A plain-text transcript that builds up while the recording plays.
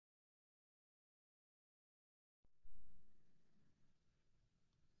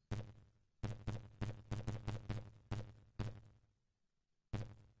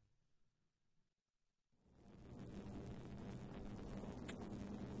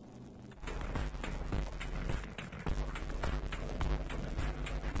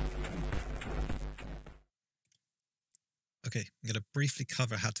Okay, I'm going to briefly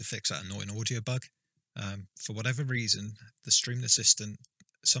cover how to fix that annoying audio bug. For whatever reason, the Stream Assistant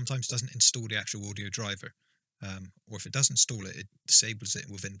sometimes doesn't install the actual audio driver, or if it does install it, it disables it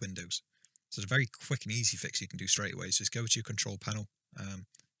within Windows. So it's a very quick and easy fix you can do straight away. So just go to your control panel,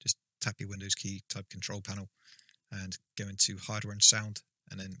 just tap your Windows key, type control panel, and go into hardware and sound,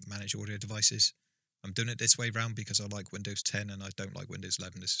 and then manage audio devices. I'm doing it this way round because I like Windows 10 and I don't like Windows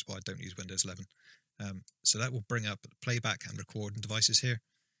 11. This is why I don't use Windows 11. So that will bring up playback and recording devices here.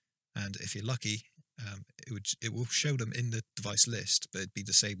 And if you're lucky, it will show them in the device list, but it'd be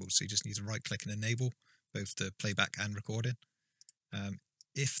disabled. So you just need to right click and enable both the playback and recording.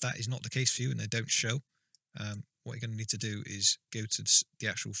 If that is not the case for you and they don't show, what you're going to need to do is go to the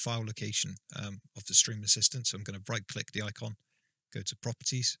actual file location of the Stream Assistant. So I'm going to right click the icon, go to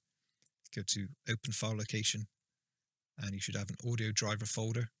properties, go to open file location, and you should have an audio driver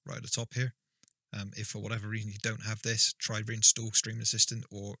folder right at the top here. If for whatever reason you don't have this, try reinstall Stream Assistant,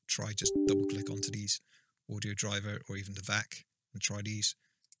 or try just double click onto these audio driver or even the VAC and try these.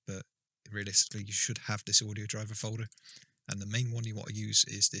 But realistically, you should have this audio driver folder. And the main one you want to use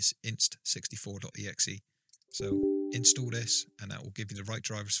is this inst64.exe. So install this, and that will give you the right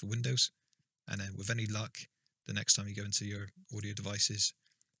drivers for Windows. And then with any luck, the next time you go into your audio devices,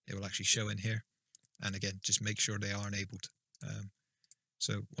 it will actually show in here. And again, just make sure they are enabled.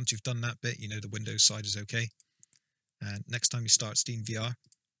 So once you've done that bit, you know the Windows side is okay. And next time you start Steam VR,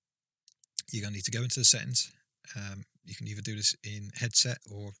 you're going to need to go into the settings. You can either do this in headset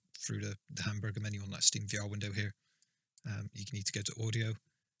or through the hamburger menu on that Steam VR window here. You can need to go to audio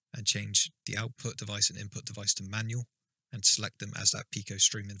and change the output device and input device to manual and select them as that Pico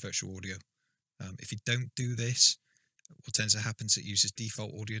streaming virtual audio. If you don't do this, what tends to happen is it uses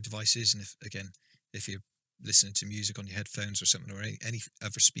default audio devices. And if you're listening to music on your headphones or something, or any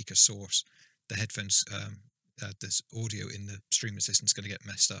other speaker source, the headphones, this audio in the Stream Assistant is going to get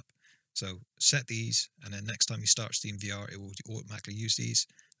messed up. So set these, and then next time you start Steam VR, it will automatically use these,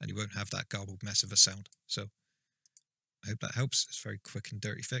 and you won't have that garbled mess of a sound. So I hope that helps. It's a very quick and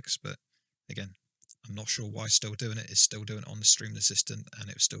dirty fix, but again, I'm not sure why it's still doing it. It's still doing it on the Stream Assistant, and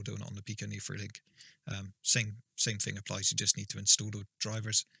it was still doing it on the Pico New Freelink. Same thing applies. You just need to install the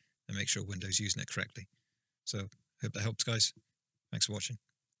drivers and make sure Windows using it correctly. So hope that helps, guys. Thanks for watching.